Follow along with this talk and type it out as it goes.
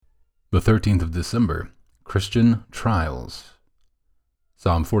The 13th of December, Christian Trials.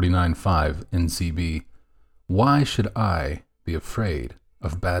 Psalm 49:5 NCB. Why should I be afraid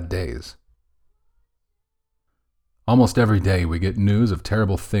of bad days? Almost every day we get news of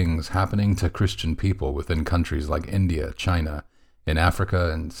terrible things happening to Christian people within countries like India, China, in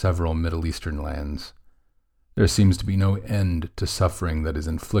Africa, and several Middle Eastern lands. There seems to be no end to suffering that is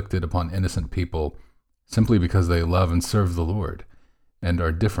inflicted upon innocent people simply because they love and serve the Lord and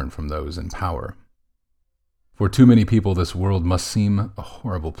are different from those in power. For too many people, this world must seem a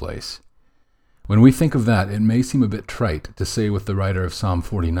horrible place. When we think of that, it may seem a bit trite to say with the writer of Psalm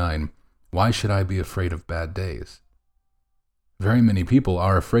 49, "Why should I be afraid of bad days?" Very many people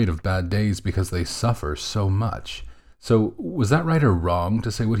are afraid of bad days because they suffer so much. So, was that writer wrong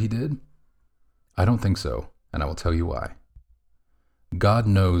to say what he did? I don't think so, and I will tell you why. God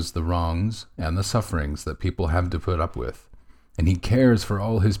knows the wrongs and the sufferings that people have to put up with, and He cares for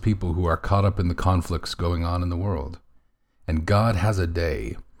all His people who are caught up in the conflicts going on in the world. And God has a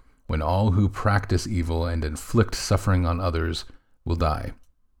day when all who practice evil and inflict suffering on others will die,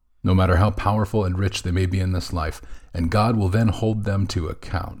 no matter how powerful and rich they may be in this life, and God will then hold them to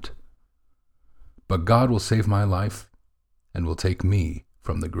account. But God will save my life and will take me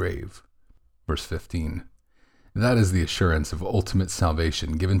from the grave. Verse 15. That is the assurance of ultimate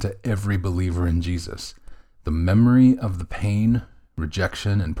salvation given to every believer in Jesus. The memory of the pain,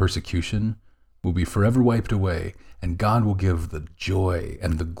 rejection, and persecution will be forever wiped away, and God will give the joy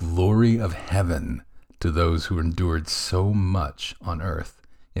and the glory of heaven to those who endured so much on earth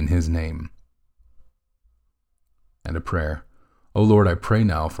in His name. And a prayer. O Lord, I pray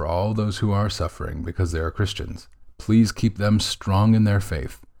now for all those who are suffering because they are Christians. Please keep them strong in their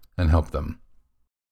faith and help them.